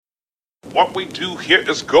What we do here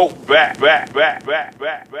is go back.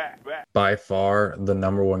 By far the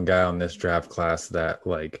number one guy on this draft class that,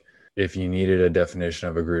 like, if you needed a definition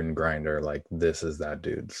of a Gruden grinder, like, this is that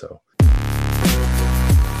dude. So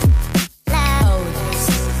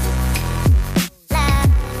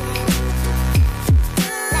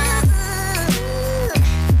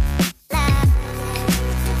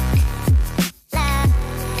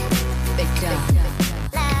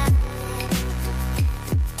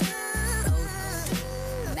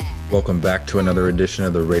welcome back to another edition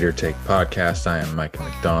of the Raider Take podcast. I am Mike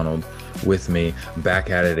McDonald. With me, back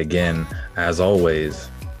at it again, as always,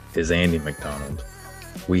 is Andy McDonald.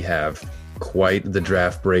 We have quite the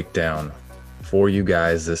draft breakdown for you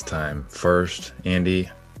guys this time. First, Andy,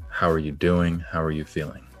 how are you doing? How are you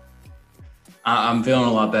feeling? I'm feeling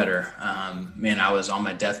a lot better. Man, I was on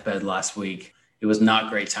my deathbed last week. It was not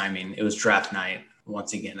great timing. It was draft night.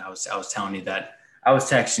 Once again, I was telling you that I was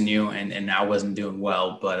texting you and I wasn't doing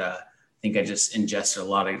well, but I think I just ingested a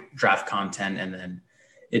lot of draft content and then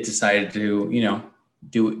it decided to,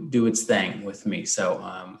 do its thing with me. So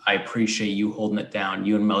I appreciate you holding it down.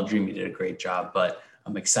 You and Mel Dreamy did a great job, but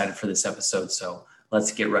I'm excited for this episode. So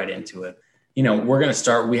let's get right into it. We're going to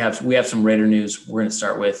start. We have some Raider news we're going to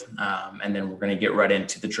start with, and then we're going to get right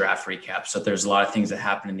into the draft recap. So there's a lot of things that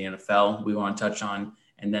happen in the NFL we want to touch on,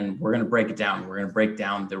 and then we're going to break it down. We're going to break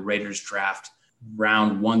down the Raiders draft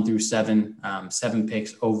round 1 through 7, 7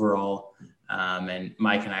 picks overall. And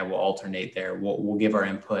Mike and I will alternate there. We'll give our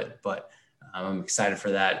input, but I'm excited for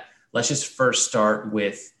that. Let's just first start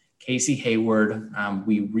with Casey Hayward.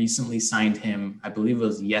 We recently signed him. I believe it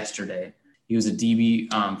was yesterday. He was a DB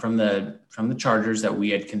from the Chargers that we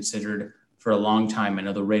had considered for a long time. I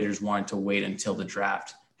know the Raiders wanted to wait until the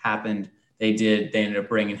draft happened. They did. They ended up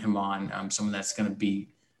bringing him on. Someone that's going to be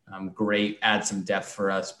great, add some depth for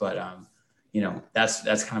us. But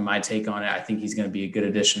that's kind of my take on it. I think he's going to be a good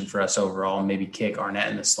addition for us overall. Maybe kick Arnett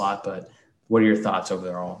in the slot. But what are your thoughts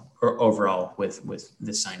overall with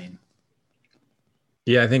this signing?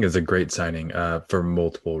 Yeah, I think it's a great signing for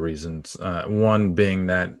multiple reasons. One being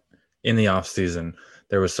that in the offseason,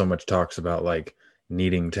 there was so much talks about like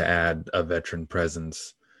needing to add a veteran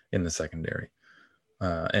presence in the secondary.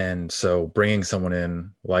 And so bringing someone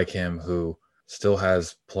in like him who still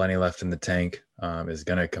has plenty left in the tank, is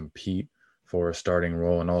going to compete for a starting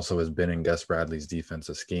role and also has been in Gus Bradley's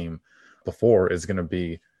defensive scheme before is going to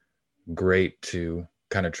be great to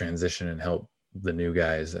kind of transition and help the new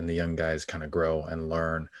guys and the young guys kind of grow and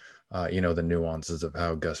learn, the nuances of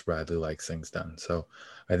how Gus Bradley likes things done. So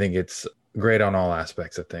I think it's great on all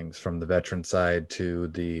aspects of things, from the veteran side to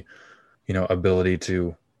the, ability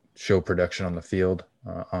to show production on the field,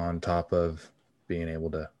 on top of being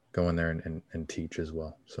able to go in there and teach as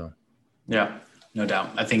well. So, yeah. No doubt.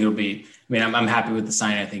 I think it'll be, I'm happy with the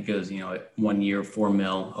signing. I think it was, 1 year, $4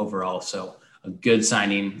 million overall. So a good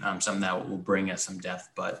signing, something that will bring us some depth,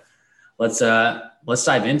 but let's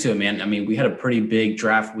dive into it, man. We had a pretty big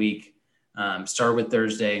draft week, started with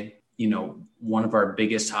Thursday. One of our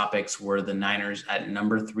biggest topics were the Niners at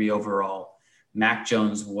number 3 overall. Mac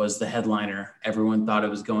Jones was the headliner. Everyone thought it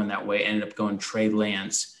was going that way. Ended up going Trey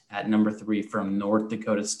Lance at number 3 from North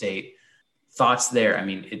Dakota State. Thoughts there?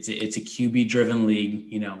 It's a QB driven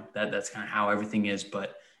league, that's kind of how everything is,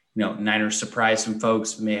 but Niners surprised some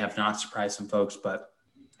folks, may have not surprised some folks, but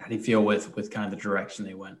how do you feel with kind of the direction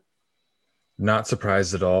they went? Not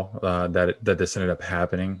surprised at all that this ended up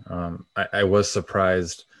happening. I was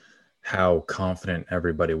surprised how confident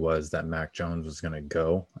everybody was that Mac Jones was going to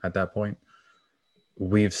go at that point.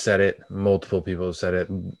 We've said it, multiple people have said it.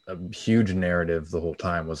 A huge narrative the whole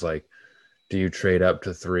time was like, do you trade up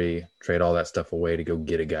to 3, trade all that stuff away to go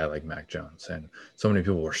get a guy like Mac Jones? And so many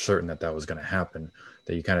people were certain that was going to happen,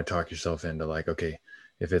 that you kind of talk yourself into like, okay,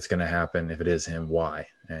 if it's going to happen, if it is him, why?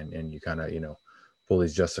 And you kind of, pull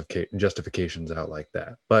these justifications out like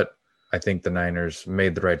that. But I think the Niners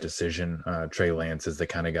made the right decision. Trey Lance is the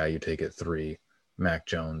kind of guy you take at 3. Mac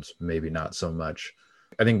Jones, maybe not so much.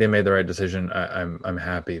 I think they made the right decision. I'm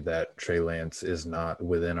happy that Trey Lance is not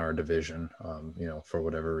within our division, for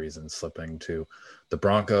whatever reason, slipping to the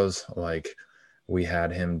Broncos like we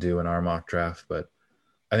had him do in our mock draft. But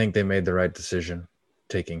I think they made the right decision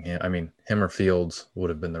taking him. Him or Fields would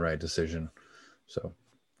have been the right decision. So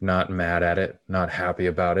not mad at it, not happy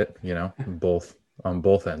about it, both on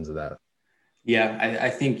both ends of that. Yeah,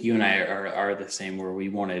 I think you and I are the same, where we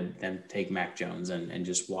wanted them to take Mac Jones and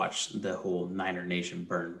just watch the whole Niner Nation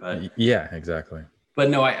burn. But yeah, exactly.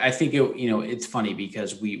 But no, I think it's funny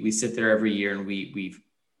because we sit there every year and we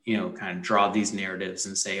kind of draw these narratives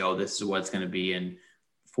and say, oh, this is what it's going to be. And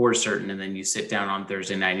for certain. And then you sit down on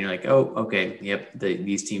Thursday night and you're like, oh, okay, yep,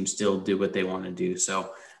 these teams still do what they want to do.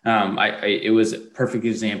 So it was a perfect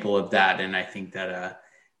example of that. And I think that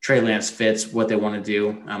Trey Lance fits what they want to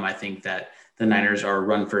do. I think that the Niners are a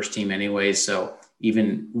run first team anyway. So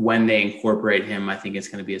even when they incorporate him, I think it's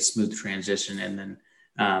going to be a smooth transition. And then,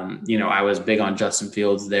 I was big on Justin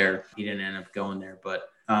Fields there. He didn't end up going there, but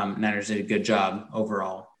Niners did a good job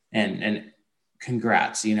overall. And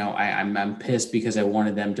congrats. I'm pissed because I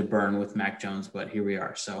wanted them to burn with Mac Jones, but here we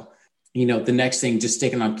are. So, the next thing, just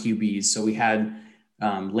sticking on QBs. So we had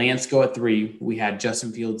Lance go at 3. We had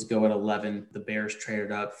Justin Fields go at 11. The Bears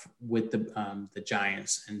traded up with the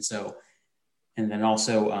Giants. And then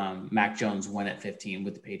also Mac Jones went at 15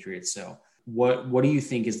 with the Patriots. So what do you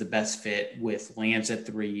think is the best fit with Lance at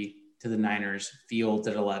 3 to the Niners, Fields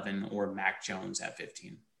at 11, or Mac Jones at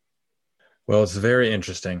 15? Well, it's very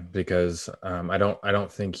interesting because I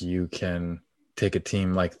don't think you can take a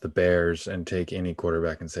team like the Bears and take any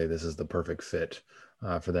quarterback and say this is the perfect fit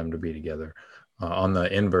for them to be together. On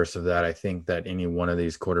the inverse of that, I think that any one of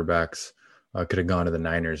these quarterbacks could have gone to the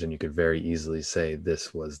Niners and you could very easily say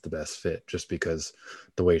this was the best fit just because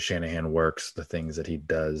the way Shanahan works, the things that he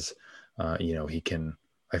does, he can,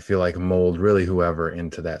 I feel like, mold really whoever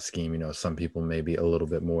into that scheme. Some people maybe a little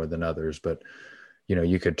bit more than others, but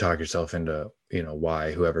you could talk yourself into,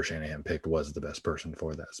 why whoever Shanahan picked was the best person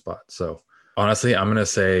for that spot. So honestly, I'm going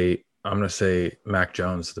to say Mac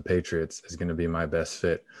Jones to the Patriots is going to be my best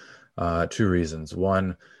fit. 2 reasons.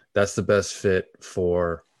 One, that's the best fit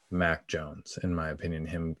for Mac Jones, in my opinion,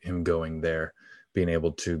 him going there, being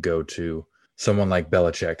able to go to someone like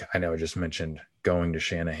Belichick. I know I just mentioned going to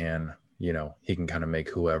Shanahan, he can kind of make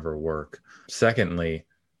whoever work. Secondly,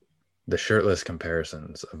 the shirtless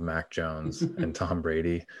comparisons of Mac Jones and Tom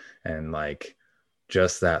Brady, and like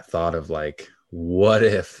just that thought of like, what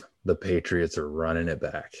if the Patriots are running it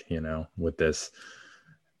back, with this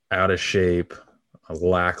out of shape, a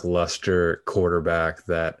lackluster quarterback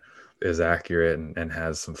that is accurate and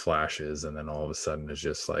has some flashes, and then all of a sudden is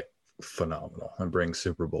just like phenomenal and brings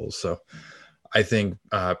Super Bowls. So I think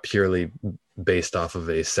purely based off of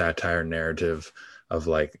a satire narrative of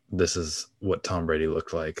like, this is what Tom Brady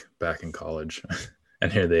looked like back in college.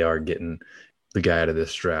 And here they are getting the guy out of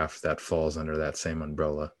this draft that falls under that same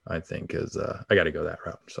umbrella, I think is, I got to go that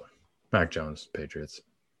route. So Mac Jones, Patriots.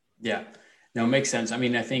 Yeah, no, it makes sense. I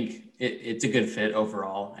mean, I think it's a good fit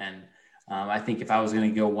overall. And I think if I was going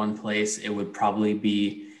to go one place, it would probably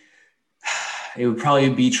be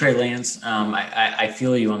Trey Lance. I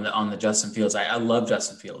feel you on the Justin Fields. I love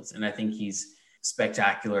Justin Fields, and I think he's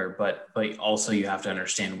spectacular, but also you have to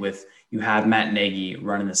understand you have Matt Nagy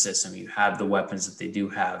running the system. You have the weapons that they do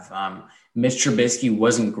have. Mitch Trubisky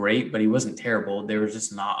wasn't great, but he wasn't terrible. There was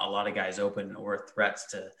just not a lot of guys open or threats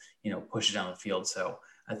to, push it down the field. So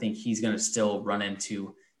I think he's going to still run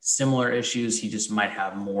into similar issues. He just might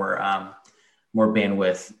have more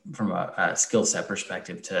bandwidth from a skill set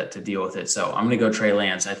perspective to deal with it. So I'm going to go Trey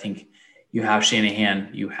Lance. I think you have Shanahan,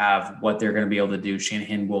 you have what they're going to be able to do.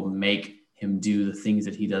 Shanahan will make him do the things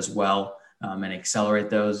that he does well and accelerate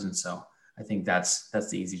those. And so I think that's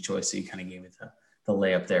the easy choice. So you kind of gave it the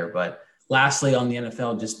layup there. But lastly, on the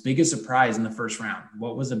NFL, just biggest surprise in the first round.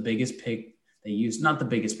 What was the biggest pick they used? Not the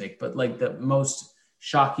biggest pick, but like the most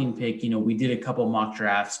shocking pick. We did a couple mock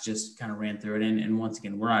drafts, just kind of ran through it. And once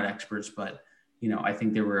again, we're not experts, but I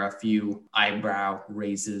think there were a few eyebrow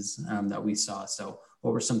raises that we saw. So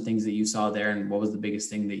what were some things that you saw there? And what was the biggest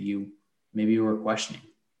thing that you were questioning?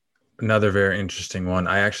 Another very interesting one.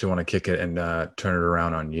 I actually want to kick it and turn it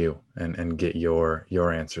around on you and get your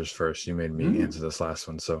answers first. You made me answer this last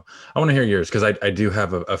one. So I want to hear yours because I do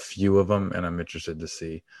have a few of them and I'm interested to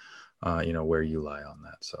see, where you lie on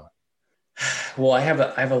that. So. Well, I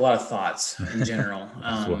have a lot of thoughts in general.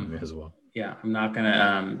 Me as well. Yeah, I'm not going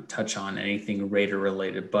to touch on anything Raider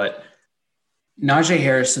related, but Najee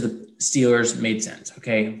Harris to the Steelers made sense.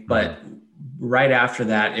 Okay. But right after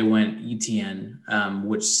that, it went ETN,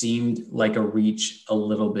 which seemed like a reach a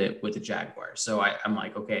little bit with the Jaguars. So I'm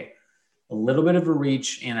like, okay, a little bit of a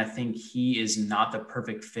reach. And I think he is not the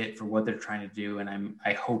perfect fit for what they're trying to do. And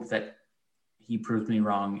I hope that he proves me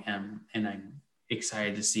wrong. And I'm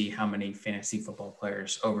excited to see how many fantasy football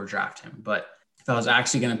players overdraft him. But if I was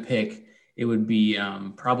actually going to pick, it would be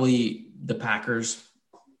probably the Packers.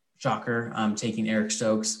 Shocker. Taking Eric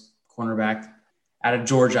Stokes, cornerback out of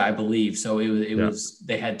Georgia, I believe. So it was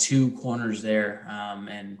they had 2 corners there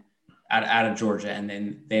and out of Georgia, and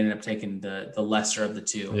then they ended up taking the lesser of the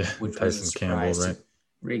 2, which Tyson was a surprise. Campbell,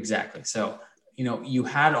 right? Exactly. So, you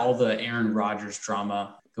had all the Aaron Rodgers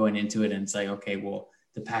drama going into it, and it's like, okay, well,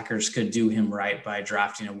 the Packers could do him right by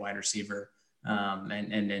drafting a wide receiver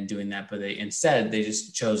and doing that. But they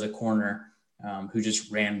just chose a corner who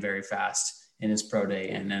just ran very fast in his pro day,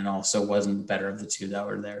 and then also wasn't the better of the two that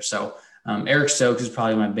were there. So Eric Stokes is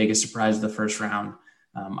probably my biggest surprise of the first round.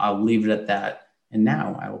 I'll leave it at that. And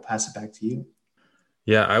now I will pass it back to you.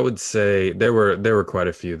 Yeah, I would say there were quite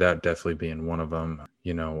a few, that definitely being one of them.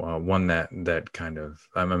 One that kind of,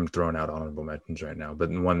 I'm throwing out honorable mentions right now,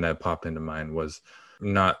 but one that popped into mind was,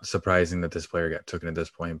 not surprising that this player got taken at this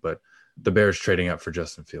point, but the Bears trading up for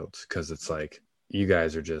Justin Fields, because it's like, you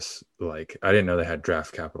guys are just like, I didn't know they had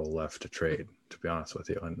draft capital left to trade, to be honest with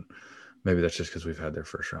you. And maybe that's just because we've had their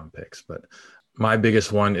first round picks. But my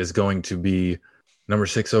biggest one is going to be number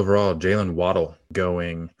 6 overall, Jalen Waddle,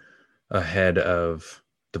 going ahead of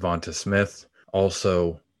Devonta Smith.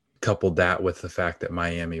 Also coupled that with the fact that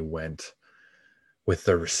Miami went with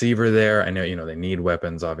the receiver there. I know, they need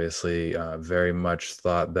weapons, obviously. Very much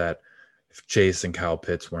thought that if Chase and Kyle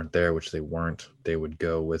Pitts weren't there, which they weren't, they would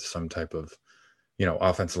go with some type of,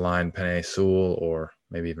 offensive line, Penei Sewell, or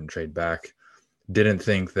maybe even trade back. Didn't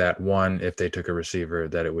think that, one, if they took a receiver,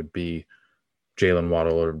 that it would be Jalen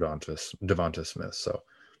Waddle or Devonta Smith. So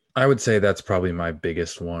I would say that's probably my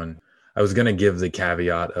biggest one. I was going to give the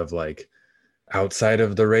caveat of like, outside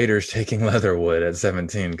of the Raiders taking Leatherwood at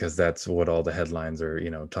 17, because that's what all the headlines are,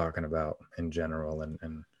 talking about in general.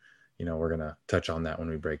 And we're going to touch on that when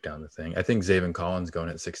we break down the thing. I think Zaven Collins going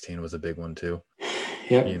at 16 was a big one too.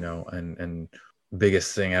 Yep. And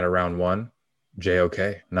biggest thing at around 1,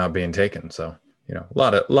 JOK not being taken. So, a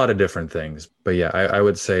lot of different things. But yeah, I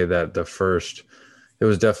would say that it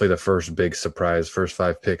was definitely the first big surprise. First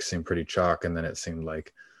 5 picks seemed pretty chalk, and then it seemed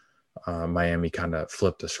like Miami kind of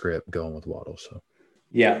flipped the script going with Waddle. So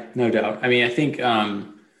yeah, no doubt. I mean, I think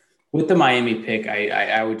with the Miami pick,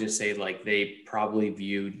 I would just say like they probably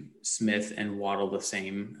viewed Smith and Waddle the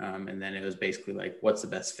same, and then it was basically like, what's the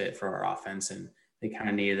best fit for our offense, and they kind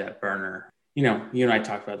of needed that burner. You and I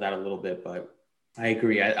talked about that a little bit, but I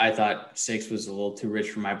agree. I thought 6 was a little too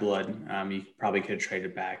rich for my blood. You probably could have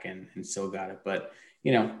traded back and still got it, but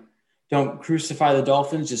don't crucify the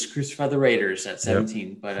Dolphins, just crucify the Raiders at 17.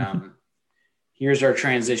 Yep. But here's our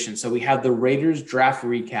transition. So we have the Raiders draft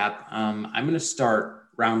recap. I'm going to start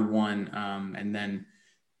round 1, and then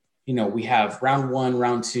we have round 1,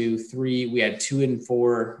 round 2, 3. We had 2 and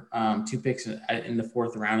 4, 2 picks in the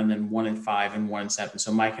 4th round, and then 1 and 5 and 1 and 7.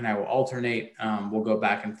 So Mike and I will alternate. We'll go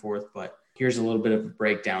back and forth, but here's a little bit of a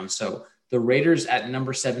breakdown. So the Raiders at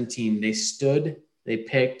number 17, they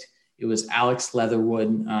picked. It was Alex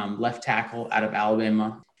Leatherwood, left tackle out of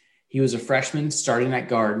Alabama. He was a freshman starting at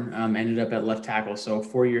guard, ended up at left tackle. So a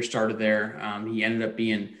 4-year starter there. He ended up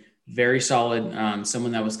being very solid.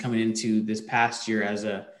 Someone that was coming into this past year as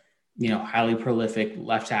a, highly prolific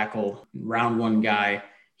left tackle, round 1 guy.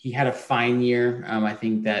 He had a fine year. I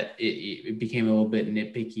think that it became a little bit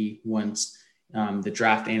nitpicky once the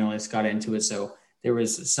draft analysts got into it. So there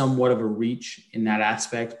was somewhat of a reach in that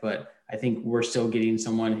aspect, but I think we're still getting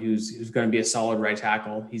someone who's going to be a solid right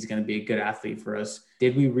tackle. He's going to be a good athlete for us.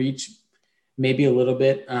 Did we reach? Maybe a little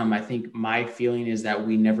bit. I think my feeling is that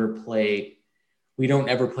we don't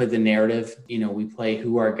ever play the narrative. We play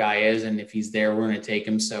who our guy is, and if he's there, we're going to take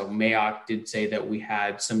him. So Mayock did say that we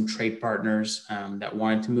had some trade partners that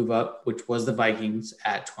wanted to move up, which was the Vikings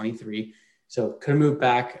at 23. So could have moved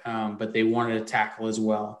back, but they wanted a tackle as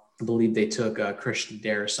well. I believe they took Christian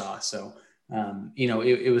Darrisaw. So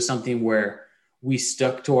it was something where we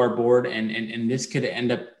stuck to our board, and this could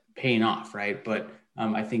end up paying off, right? But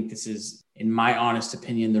I think this is, in my honest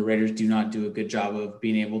opinion, the Raiders do not do a good job of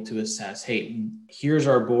being able to assess, hey, here's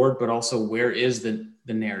our board, but also where is the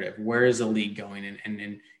narrative? Where is the league going?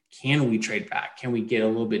 And can we trade back? Can we get a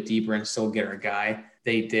little bit deeper and still get our guy?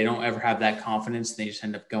 They don't ever have that confidence. They just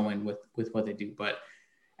end up going with what they do. But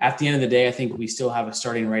at the end of the day, I think we still have a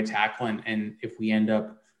starting right tackle. And if we end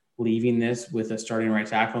up leaving this with a starting right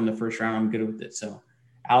tackle in the first round, I'm good with it. So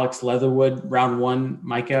Alex Leatherwood, round 1.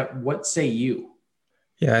 Micah, what say you?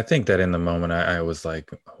 Yeah, I think that in the moment I was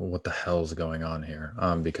like, what the hell's going on here?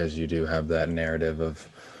 Because you do have that narrative of,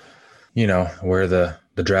 where the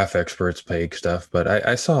draft experts peg stuff. But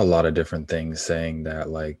I saw a lot of different things saying that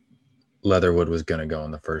like Leatherwood was going to go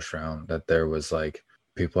in the first round, that there was like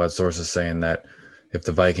people had sources saying that if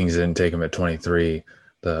the Vikings didn't take him at 23,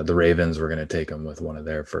 the Ravens were going to take him with one of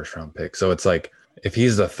their first round picks. So it's like, if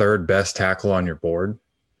he's the 3rd best tackle on your board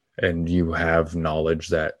and you have knowledge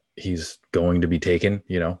that he's going to be taken,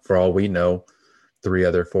 for all we know,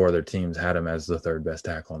 4 other teams had him as the 3rd best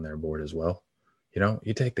tackle on their board as well.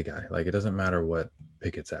 You take the guy. Like, it doesn't matter what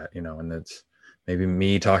pick it's at, and it's maybe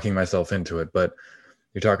me talking myself into it, but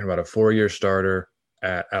you're talking about a 4-year starter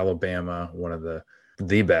at Alabama, one of the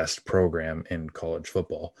the best program in college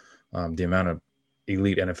football. The amount of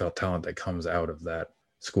elite NFL talent that comes out of that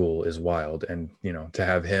school is wild. And, to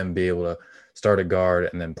have him be able to start at guard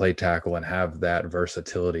and then play tackle and have that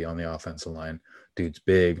versatility on the offensive line. Dude's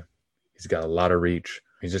big. He's got a lot of reach.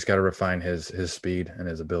 He's just got to refine his speed and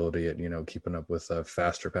his ability at, keeping up with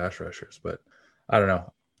faster pass rushers. But I don't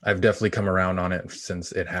know. I've definitely come around on it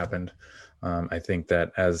since it happened. I think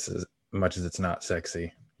that as much as it's not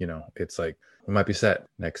sexy, it's like we might be set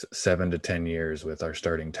next 7 to 10 years with our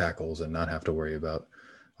starting tackles and not have to worry about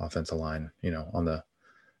offensive line, on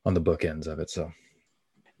the bookends of it. So,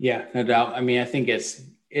 yeah, no doubt. I mean, I think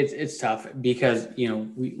it's tough because,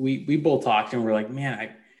 we both talked and we're like, man,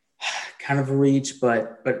 I kind of a reach,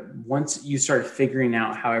 but once you start figuring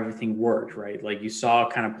out how everything worked, right? Like you saw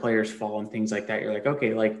kind of players fall and things like that. You're like,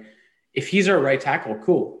 okay, like if he's our right tackle,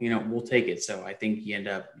 cool, we'll take it. So I think you end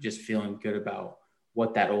up just feeling good about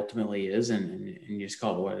what that ultimately is and you just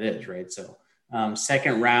call it what it is, right? So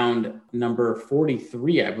second round, number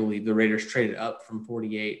 43, I believe the Raiders traded up from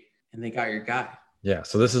 48 and they got your guy. Yeah,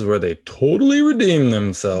 so this is where they totally redeem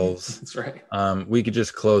themselves. That's right. We could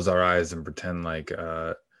just close our eyes and pretend like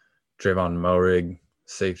Trayvon Moehrig,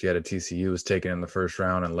 safety out of TCU, was taken in the first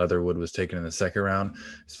round and Leatherwood was taken in the second round.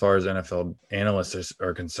 As far as NFL analysts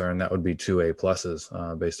are concerned, that would be 2 A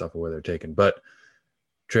pluses based off of where they're taken. But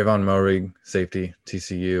Trayvon Moehrig, safety,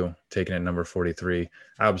 TCU, taken at number 43.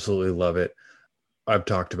 I absolutely love it. I've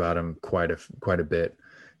talked about him quite a bit.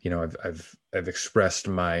 I've expressed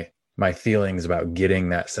my feelings about getting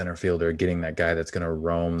that center fielder, getting that guy that's going to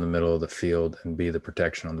roam the middle of the field and be the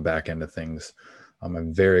protection on the back end of things.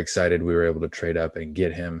 I'm very excited we were able to trade up and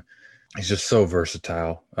get him. He's just so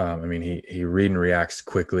versatile. He read and reacts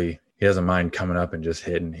quickly. He doesn't mind coming up and just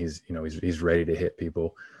hitting. He's ready to hit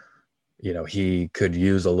people. He could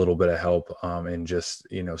use a little bit of help in just,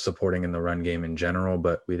 supporting in the run game in general,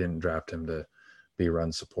 but we didn't draft him to be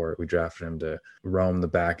run support. We drafted him to roam the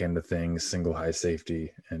back end of things, single high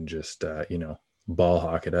safety, and just, ball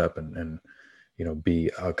hawk it up and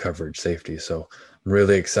be a coverage safety. So I'm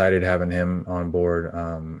really excited having him on board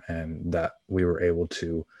and that we were able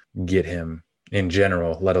to get him in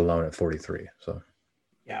general, let alone at 43. So.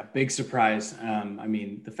 Yeah, big surprise.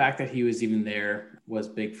 The fact that he was even there was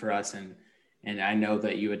big for us. And I know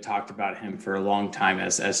that you had talked about him for a long time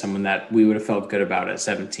as someone that we would have felt good about at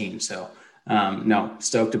 17. So, no,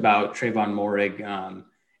 stoked about Trayvon Moehrig.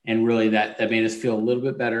 And really that made us feel a little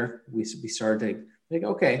bit better. We started to think,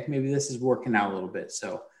 okay, maybe this is working out a little bit.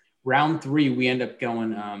 So round 3, we end up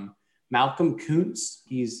going Malcolm Kuntz.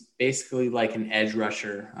 He's basically like an edge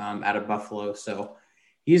rusher out of Buffalo. So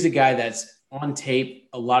he's a guy that's on tape,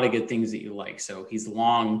 a lot of good things that you like. So he's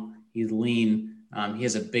long, he's lean, he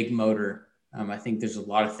has a big motor. I think there's a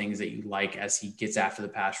lot of things that you like as he gets after the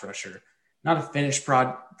pass rusher. Not a finished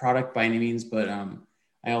product by any means, but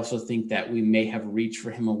I also think that we may have reached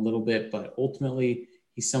for him a little bit, but ultimately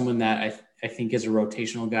he's someone that I think is a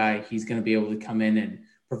rotational guy. He's going to be able to come in and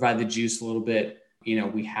provide the juice a little bit.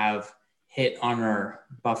 We have hit on our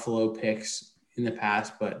Buffalo picks in the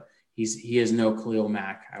past, but he is no Khalil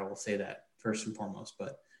Mack. I will say that first and foremost,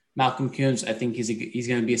 but Malcolm Kuntz, I think he's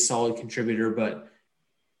going to be a solid contributor, but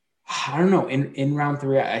I don't know. In round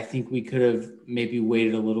 3, I think we could have maybe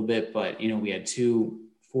waited a little bit, but we had 2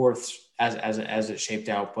 fourths as it shaped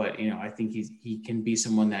out. But I think he can be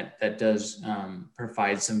someone that does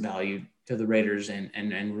provide some value to the Raiders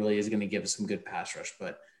and really is going to give us some good pass rush.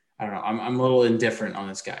 But I don't know. I'm a little indifferent on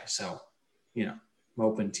this guy, so I'm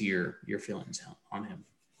open to your feelings on him.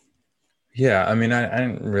 Yeah, I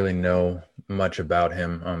didn't really know much about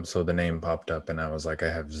him, so the name popped up, and I was like, I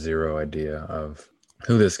have zero idea of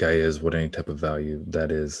who this guy is, what any type of value that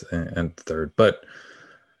is, and third. But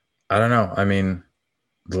I don't know.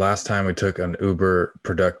 The last time we took an uber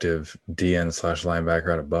productive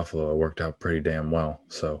DN/linebacker out of Buffalo, it worked out pretty damn well.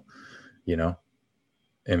 So,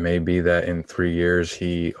 it may be that in 3 years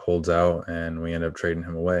he holds out and we end up trading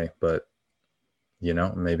him away. But,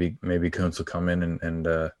 maybe Kuntz will come in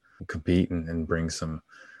and compete and bring some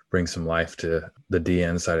life to the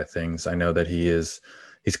DN side of things. I know that he's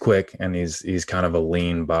quick and he's kind of a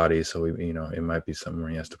lean body, so it might be something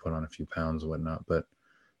where he has to put on a few pounds and whatnot. But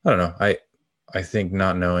I don't know. I think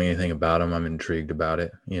not knowing anything about him, I'm intrigued about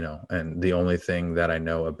it, and the only thing that I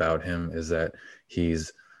know about him is that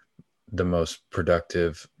he's the most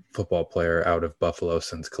productive football player out of Buffalo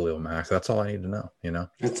since Khalil Mack. That's all I need to know,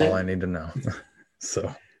 That's all I need to know.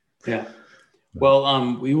 So, yeah.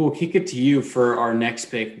 Well, we will kick it to you for our next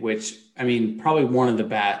pick, which, probably one of the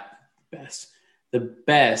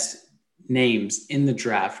best names in the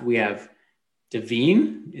draft. We have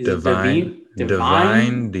Devine? Is it Divine, Devine?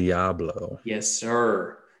 Divine Diablo. Yes,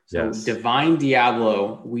 sir. So Yes. Divine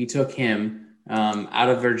Diablo, we took him out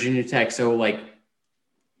of Virginia Tech. So like,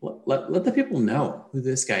 let the people know who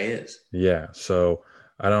this guy is. Yeah. So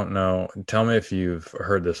I don't know. Tell me if you've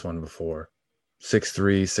heard this one before.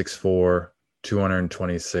 6'3", 6'4",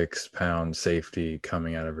 226-pound safety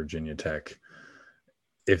coming out of Virginia Tech.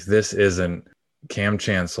 If this isn't Cam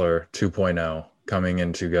Chancellor 2.0 coming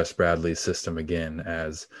into Gus Bradley's system again,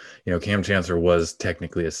 as you know, Cam Chancellor was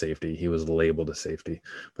technically a safety. He was labeled a safety,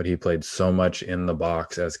 but he played so much in the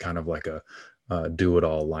box as kind of like a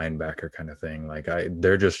do-it-all linebacker kind of thing. Like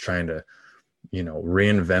they're just trying to, you know,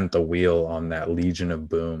 reinvent the wheel on that Legion of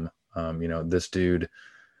Boom. You know, this dude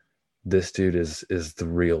is the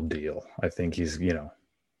real deal. I think he's, you know,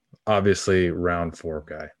 obviously round 4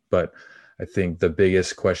 guy, but I think the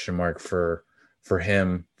biggest question mark for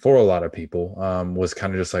him, for a lot of people, was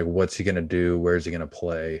kind of just like, what's he going to do? Where's he going to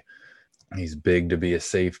play? He's big to be a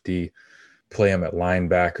safety, play him at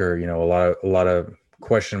linebacker. You know, a lot of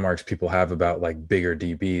question marks people have about like bigger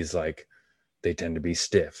DBs, like they tend to be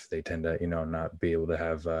stiff. They tend to, you know, not be able to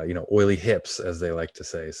have, you know, oily hips, as they like to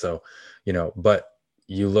say. So, you know, but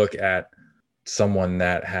you look at someone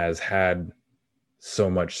that has had so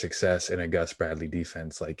much success in a Gus Bradley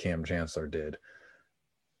defense like Cam Chancellor did.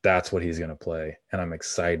 That's what he's going to play. And I'm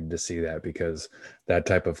excited to see that, because that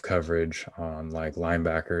type of coverage on like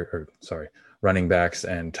running backs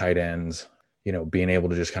and tight ends, you know, being able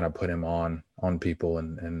to just kind of put him on people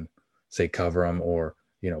and say, cover him, or,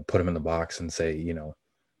 you know, put him in the box and say, you know,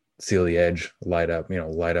 seal the edge, light up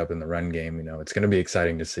in the run game. You know, it's going to be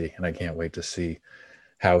exciting to see. And I can't wait to see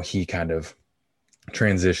how he kind of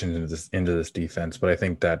transitions into this defense. But I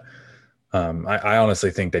think that I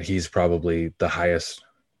honestly think that he's probably the highest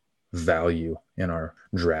value in our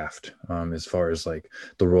draft, as far as like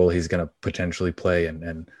the role he's going to potentially play,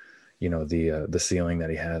 and you know, the ceiling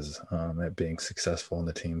that he has at being successful in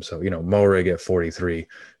the team. So, you know, Moehrig at 43,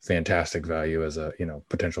 fantastic value as a, you know,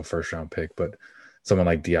 potential first round pick, but someone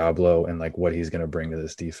like Diablo and like what he's going to bring to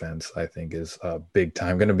this defense, I think is big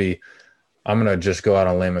time. I'm going to just go out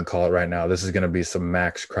on a limb and call it right now. This is going to be some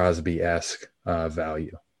Max Crosby-esque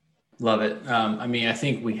value. Love it. I mean, I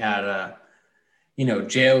think we had you know,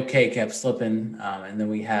 JOK kept slipping, and then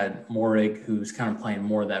we had Moehrig, who's kind of playing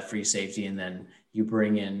more of that free safety, and then you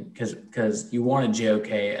bring in, because you wanted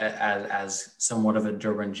JOK as somewhat of a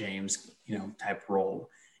Derwin James, you know, type role,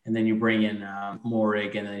 and then you bring in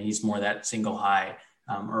Moehrig, and then he's more that single high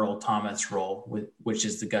Earl Thomas role, which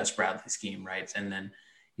is the Gus Bradley scheme, right? And then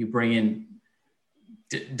you bring in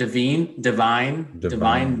Divine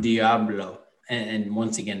Diablo, and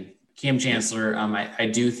once again, Cam Chancellor. I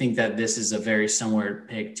do think that this is a very similar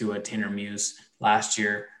pick to a Tanner Muse last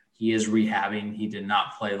year. He is rehabbing. He did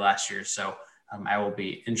not play last year, so I will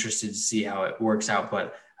be interested to see how it works out.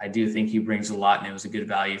 But I do think he brings a lot, and it was a good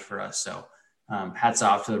value for us. So hats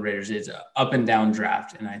off to the Raiders. It's an up and down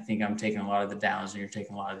draft, and I think I'm taking a lot of the downs, and you're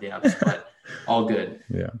taking a lot of the ups, but all good.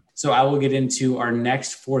 Yeah. So I will get into our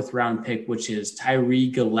next 4th round pick, which is Tyree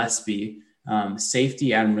Gillespie,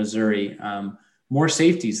 safety out of Missouri. More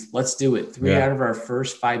safeties. Let's do it. 3 out of our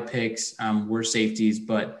first 5 picks were safeties,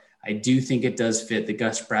 but I do think it does fit the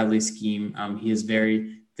Gus Bradley scheme. He is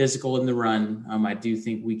very physical in the run. I do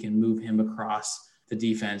think we can move him across the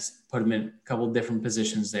defense, put him in a couple of different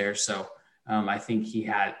positions there. So I think he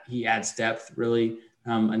adds depth, really.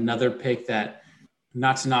 Another pick that,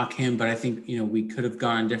 not to knock him, but I think, you know, we could have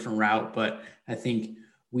gone a different route, but I think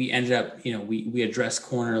we ended up, you know, we addressed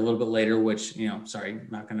corner a little bit later, which, you know, sorry, I'm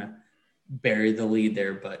not going to bury the lead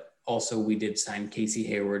there, but also we did sign Casey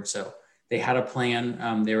Hayward. So they had a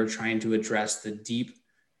plan. They were trying to address the deep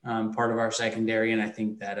part of our secondary. And I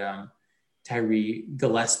think that Tyree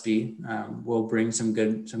Gillespie will bring some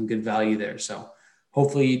good value there. So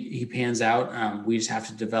hopefully he pans out. We just have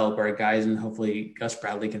to develop our guys, and hopefully Gus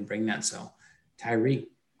Bradley can bring that. So Tyree,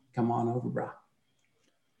 come on over, bro.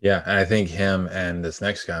 Yeah. And I think him and this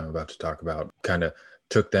next guy I'm about to talk about kind of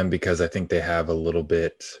took them because I think they have a little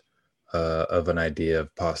bit of an idea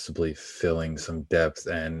of possibly filling some depth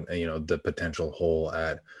and, you know, the potential hole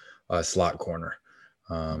at slot corner.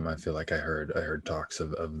 I feel like I heard talks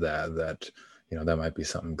of that, you know, that might be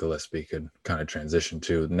something Gillespie could kind of transition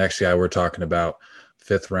to. The next guy we're talking about,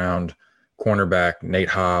 5th round cornerback, Nate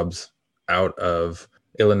Hobbs out of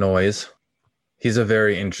Illinois. He's a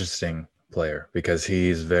very interesting player because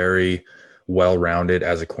he's very well-rounded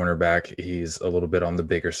as a cornerback. He's a little bit on the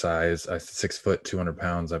bigger size, 6 foot, 200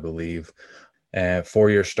 pounds, I believe. And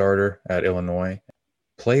 4-year starter at Illinois.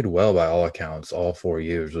 Played well by all accounts, all 4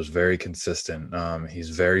 years, was very consistent. He's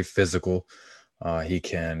very physical. He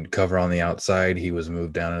can cover on the outside. He was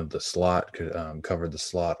moved down into the slot, covered the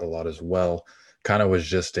slot a lot as well. Kind of was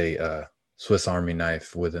just a Swiss Army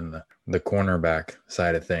knife within the cornerback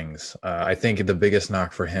side of things. I think the biggest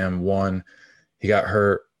knock for him, one, he got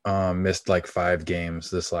hurt, missed like 5 games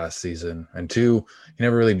this last season, and 2, he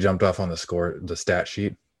never really jumped off on the stat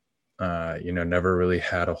sheet. Never really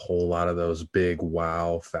had a whole lot of those big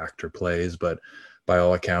wow factor plays, but by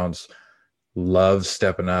all accounts, loves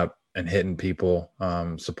stepping up and hitting people,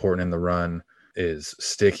 supporting in the run, is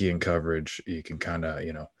sticky in coverage. You can kind of,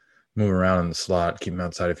 move around in the slot, keep him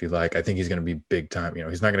outside if you like. I think he's going to be big time.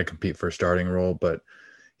 He's not going to compete for a starting role, but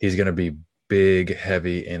he's going to be big,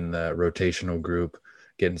 heavy in the rotational group,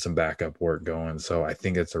 getting some backup work going. So I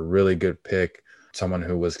think it's a really good pick. Someone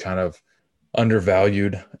who was kind of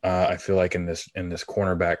undervalued, I feel like in this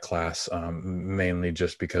cornerback class, mainly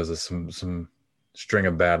just because of some string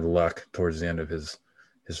of bad luck towards the end of his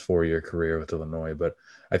 4-year career with Illinois. But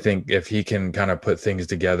I think if he can kind of put things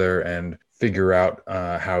together and figure out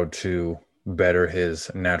how to better his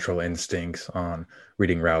natural instincts on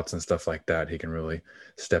reading routes and stuff like that, he can really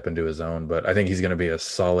step into his own. But I think he's going to be a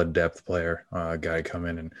solid depth player, guy come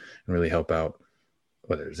in and really help out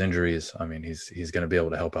whether there's injuries. I mean, he's going to be able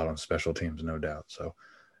to help out on special teams, no doubt. So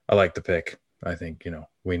I like the pick. I think,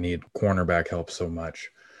 we need cornerback help so much.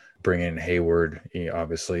 Bring in Hayward, he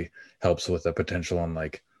obviously helps with the potential on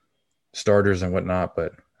like starters and whatnot,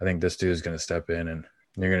 but I think this dude is going to step in, and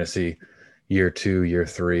you're going to see year 2, year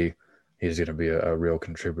 3, he's going to be a real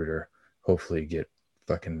contributor. Hopefully get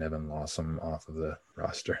fucking Nevin Lawson off of the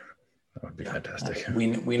roster. That would be fantastic.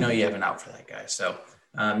 We know you have an out for that guy. So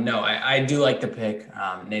no, I do like the pick.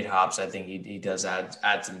 Nate Hobbs, I think he does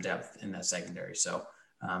add some depth in that secondary. So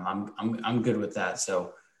I'm good with that.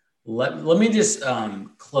 So let me just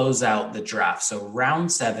close out the draft. So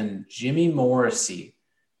round 7, Jimmy Morrissey,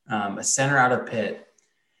 a center out of Pitt.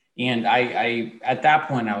 And I at that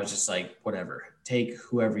point, I was just like, whatever, take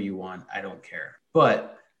whoever you want. I don't care.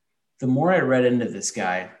 But the more I read into this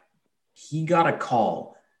guy, he got a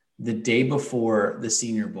call the day before the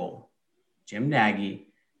Senior Bowl. Jim Nagy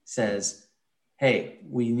says, hey,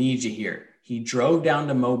 we need you here. He drove down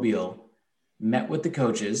to Mobile, met with the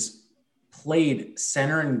coaches, played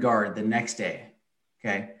center and guard the next day.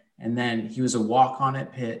 Okay. And then he was a walk-on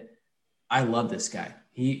at Pitt. I love this guy.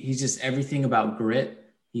 He's just everything about grit.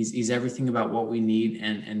 He's everything about what we need.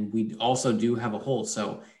 And we also do have a hole.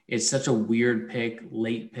 So it's such a weird pick,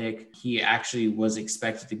 late pick. He actually was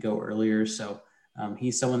expected to go earlier. So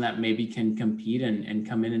he's someone that maybe can compete and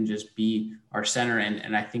come in and just be our center.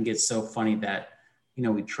 And I think it's so funny that,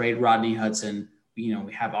 we trade Rodney Hudson, we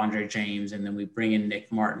have Andre James, and then we bring in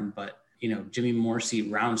Nick Martin. But, Jimmy Morrissey,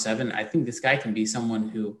 round 7, I think this guy can be someone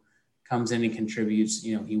who comes in and contributes.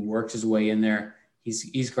 He works his way in there.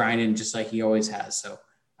 He's grinding just like he always has. So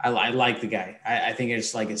I like the guy. I think I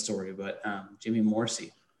just like his story. But Jimmy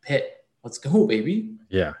Morrissey, Pitt, let's go, baby.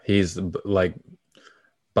 Yeah, he's like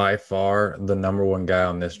by far the number one guy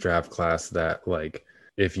on this draft class that, like,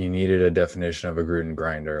 if you needed a definition of a Gruden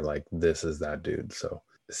grinder, like, this is that dude. So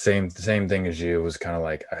same thing as you. It was kind of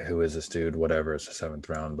like, who is this dude? Whatever, it's the 7th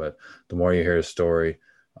round. But the more you hear his story,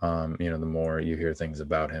 the more you hear things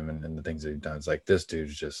about him and the things that he's done. It's like, this dude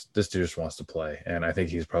just wants to play. And I think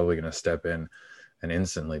he's probably going to step in and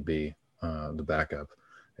instantly be the backup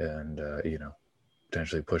and,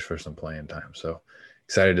 potentially push for some playing time. So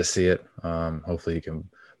excited to see it. Hopefully he can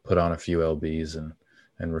put on a few LBs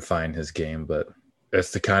and refine his game. But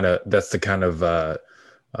that's the kind of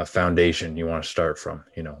foundation you want to start from,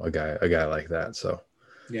 a guy like that. So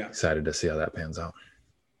yeah, excited to see how that pans out.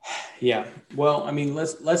 Yeah. Well, I mean,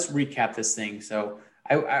 let's recap this thing. So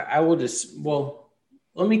I will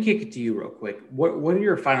let me kick it to you real quick. What are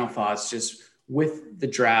your final thoughts just with the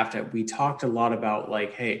draft? We talked a lot about,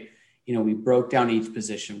 like, hey, we broke down each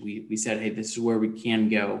position. We said, hey, this is where we can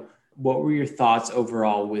go. What were your thoughts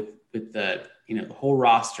overall with the, the whole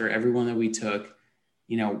roster, everyone that we took?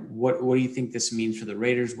 What do you think this means for the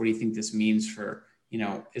Raiders? What do you think this means for,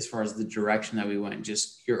 as far as the direction that we went,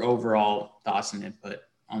 just your overall thoughts and input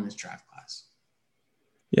on this draft class?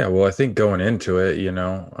 Yeah, well, I think going into it,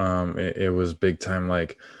 it was big time,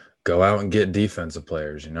 like, go out and get defensive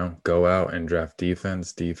players, go out and draft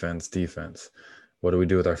defense. What do we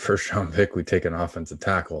do with our first round pick? We take an offensive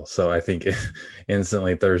tackle. So I think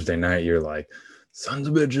instantly Thursday night, you're like, sons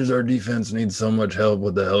of bitches, our defense needs so much help.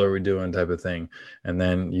 What the hell are we doing, type of thing. And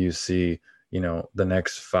then you see, the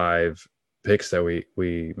next 5 picks that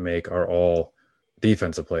we make are all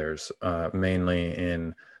defensive players, mainly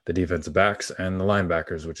in the defensive backs and the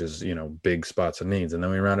linebackers, which is, big spots of needs. And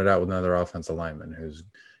then we round it out with another offensive lineman who's,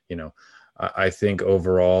 I think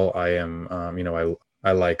overall I am,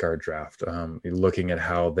 I like our draft. Looking at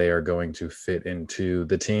how they are going to fit into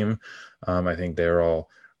the team, I think they're all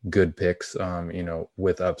good picks,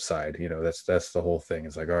 with upside. That's the whole thing.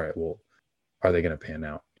 It's like, all right, well, are they going to pan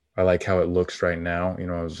out? I like how it looks right now.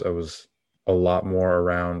 I was a lot more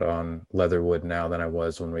around on Leatherwood now than I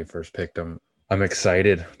was when we first picked him. I'm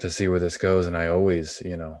excited to see where this goes. And I always,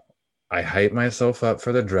 I hype myself up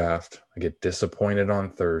for the draft. I get disappointed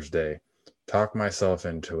on Thursday, talk myself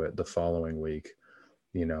into it the following week,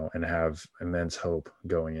 and have immense hope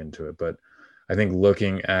going into it. But I think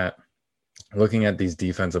looking at these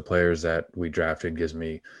defensive players that we drafted gives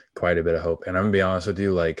me quite a bit of hope. And I'm gonna be honest with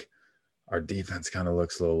you, like, our defense kind of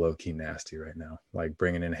looks a little low-key nasty right now, like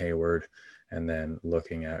bringing in Hayward and then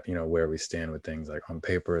looking at, where we stand with things. Like, on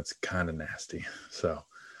paper, it's kind of nasty. So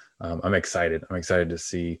I'm excited. I'm excited to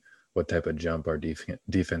see what type of jump our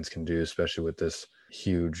defense can do, especially with this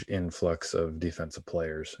huge influx of defensive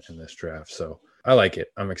players in this draft. So I like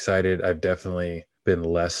it. I'm excited. I've definitely been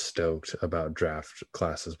less stoked about draft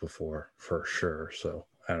classes before, for sure. So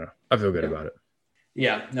I don't know. I feel good about it.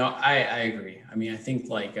 Yeah, no, I agree. I mean, I think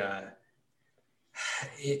like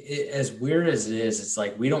as weird as it is, it's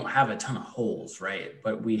like we don't have a ton of holes, right?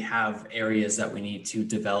 But we have areas that we need to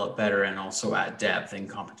develop better and also add depth and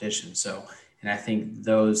competition. So, and I think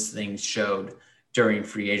those things showed during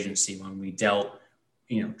free agency when we dealt,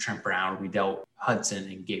 Trent Brown, we dealt Hudson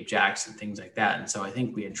and Gabe Jackson, things like that. And so I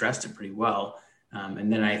think we addressed it pretty well.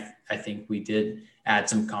 And then I think we did add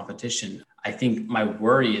some competition. I think my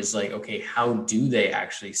worry is like, okay, how do they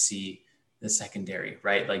actually see the secondary,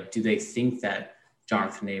 right? Like, do they think that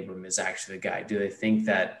Jonathan Abram is actually the guy? Do they think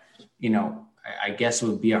that, I guess it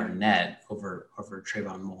would be Arnett over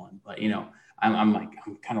Trayvon Mullen, but I'm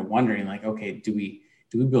kind of wondering like, okay, do we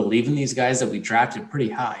believe in these guys that we drafted pretty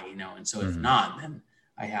high, and so if not, then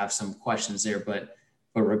I have some questions there, but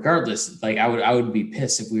regardless, like I would be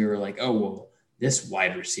pissed if we were like, oh, well, this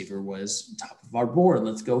wide receiver was top of our board,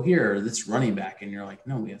 let's go here, or this running back. And you're like,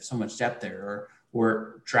 no, we have so much depth there,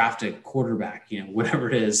 or draft a quarterback, whatever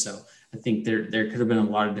it is. So I think there could have been a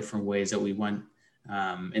lot of different ways that we went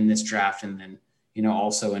in this draft. And then,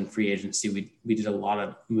 also in free agency, we did a lot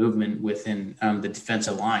of movement within the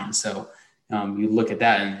defensive line. So you look at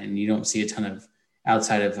that and you don't see a ton of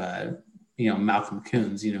outside of, Malcolm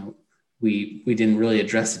Coons, we didn't really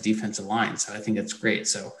address the defensive line. So I think that's great.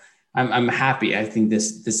 So I'm happy. I think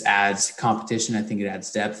this adds competition. I think it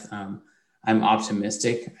adds depth. I'm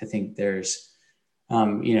optimistic. I think there's,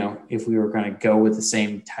 if we were going to go with the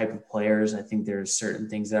same type of players, I think there's certain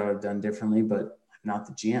things that I would have done differently, but I'm not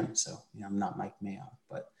the GM. So, I'm not Mike Mayock,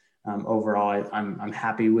 but overall, I'm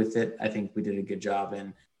happy with it. I think we did a good job.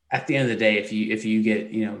 And at the end of the day, if you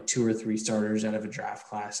get, 2 or 3 starters out of a draft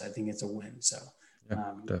class, I think it's a win. So,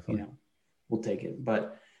 definitely. We'll take it,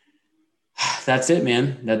 but that's it,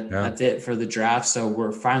 man. That's it for the draft. So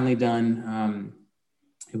we're finally done.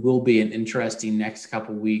 It will be an interesting next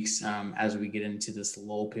couple of weeks as we get into this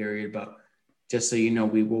lull period, but just so you know,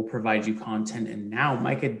 we will provide you content. And now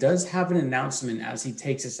Micah does have an announcement as he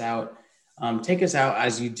takes us out. Take us out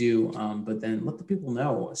as you do, but then let the people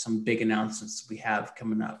know some big announcements we have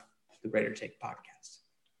coming up, the Raider Take podcast.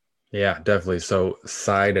 Yeah, definitely. So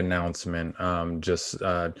side announcement,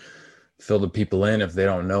 fill the people in if they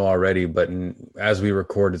don't know already, but as we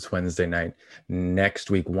record, it's Wednesday night.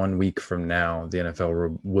 Next week, 1 week from now, the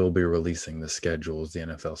NFL will be releasing the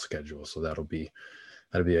NFL schedule. So that'll be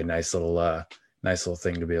a nice little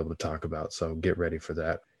thing to be able to talk about. So get ready for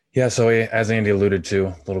that. Yeah. So as Andy alluded to,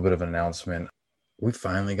 a little bit of an announcement. We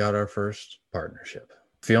finally got our first partnership.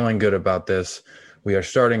 Feeling good about this. We are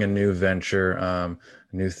starting a new venture, a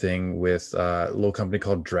new thing with a little company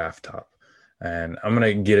called Draft Top. And I'm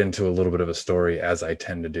going to get into a little bit of a story, as I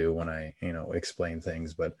tend to do when I, explain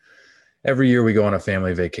things. But every year we go on a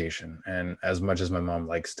family vacation. And as much as my mom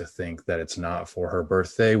likes to think that it's not for her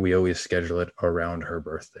birthday, we always schedule it around her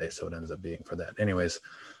birthday. So it ends up being for that. Anyways,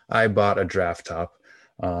 I bought a Draft Top.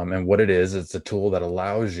 And what it is, it's a tool that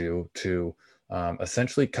allows you to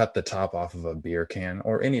essentially cut the top off of a beer can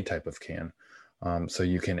or any type of can. So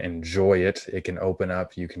you can enjoy it. It can open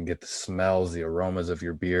up. You can get the smells, the aromas of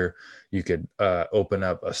your beer. You could open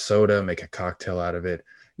up a soda, make a cocktail out of it.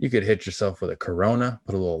 You could hit yourself with a Corona,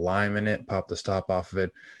 put a little lime in it, pop the top off of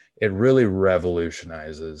it. It really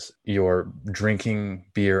revolutionizes your drinking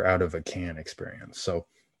beer out of a can experience. So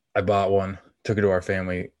I bought one, took it to our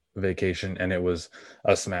family vacation, and it was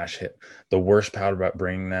a smash hit. The worst part about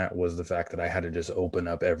bringing that was the fact that I had to just open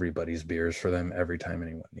up everybody's beers for them every time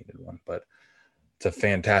anyone needed one. But it's a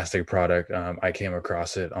fantastic product. I came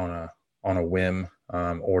across it on a whim,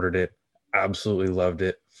 ordered it, absolutely loved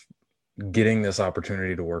it. getting this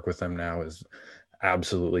opportunity to work with them now is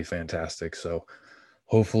absolutely fantastic. So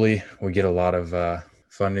hopefully we get a lot of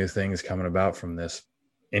fun new things coming about from this.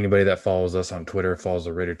 Anybody that follows us on Twitter, follows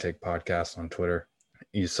the Raider Take podcast on Twitter,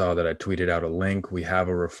 you saw that I tweeted out a link. We have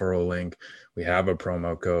a referral link. We have a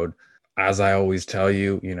promo code. As I always tell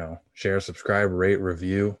you, share, subscribe, rate,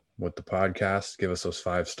 review with the podcast. Give us those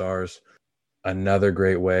 5 stars. Another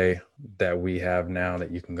great way that we have now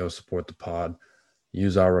that you can go support the pod,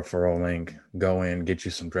 use our referral link, go in, get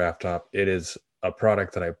you some Draft Top. It is a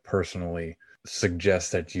product that I personally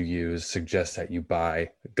suggest that you use, suggest that you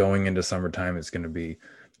buy. Going into summertime, it's going to be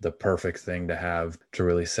the perfect thing to have to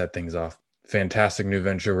really set things off. Fantastic new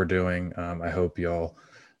venture we're doing. I hope y'all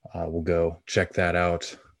will go check that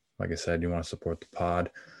out. Like I said, you want to support the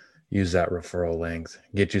pod, use that referral link,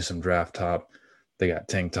 get you some Draft Top. They got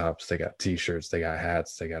tank tops, they got t-shirts, they got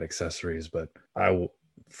hats, they got accessories. But I will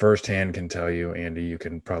firsthand can tell you, Andy, you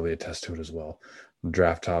can probably attest to it as well.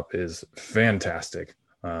 Draft Top is fantastic.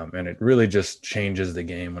 And it really just changes the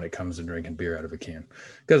game when it comes to drinking beer out of a can.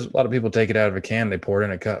 Because a lot of people take it out of a can, they pour it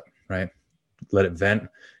in a cup, right? Let it vent,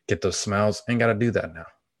 get those smells. Ain't got to do that now.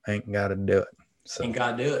 Ain't got to do it. So. Ain't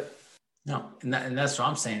got to do it. No, and that's what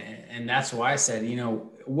I'm saying. And that's why I said,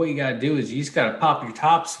 what you got to do is you just got to pop your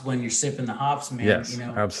tops when you're sipping the hops, man. Yes,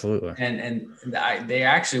 absolutely. And they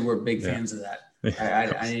actually were big fans of that. I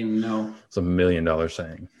didn't even know. It's $1 million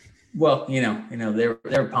saying. Well,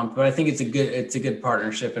 they're pumped, but I think it's a good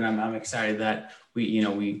partnership, and I'm excited that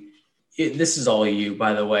this is all you,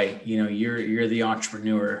 by the way. You're the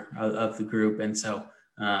entrepreneur of the group, and so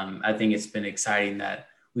I think it's been exciting that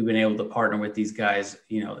we've been able to partner with these guys.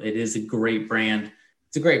 It is a great brand,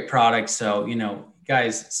 it's a great product. So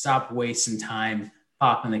guys, stop wasting time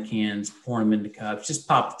popping the cans, pouring them into cups. Just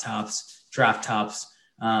pop the tops, Draft Tops,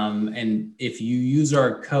 and if you use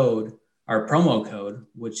our promo code,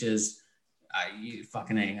 which is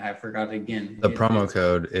I forgot it again. The promo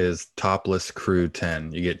code is Topless Crew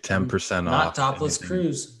 10. You get 10% off. Not Topless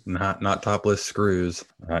Cruise. Not Topless Screws.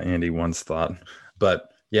 Andy once thought,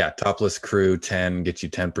 but yeah, Topless Crew 10 gets you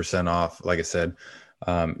 10% off. Like I said,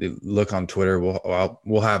 look on Twitter.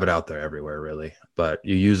 We'll have it out there everywhere, really. But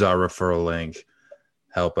you use our referral link,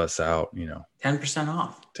 help us out. 10%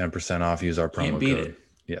 off. 10% off. Use our promo Can't beat code. It.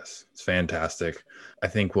 Yes, it's fantastic. I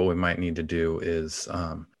think what we might need to do is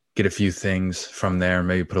get a few things from there.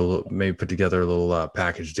 Maybe put together a little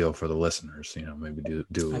package deal for the listeners. Maybe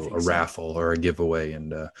do a raffle or a giveaway,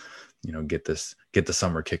 and get the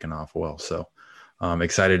summer kicking off well. So I'm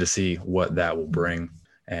excited to see what that will bring.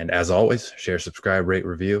 And as always, share, subscribe, rate,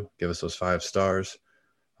 review. Give us those 5 stars.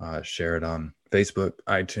 Share it on Facebook,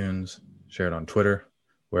 iTunes. Share it on Twitter,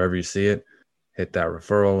 wherever you see it. Hit that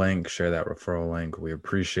referral link, share that referral link. We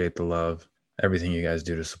appreciate the love, everything you guys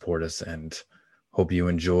do to support us, and hope you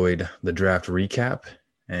enjoyed the draft recap.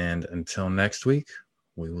 And until next week,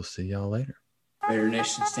 we will see y'all later. Raider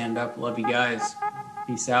Nation, stand up. Love you guys.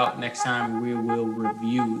 Peace out. Next time we will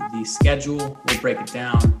review the schedule. We'll break it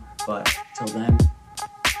down. But till then,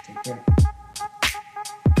 take care.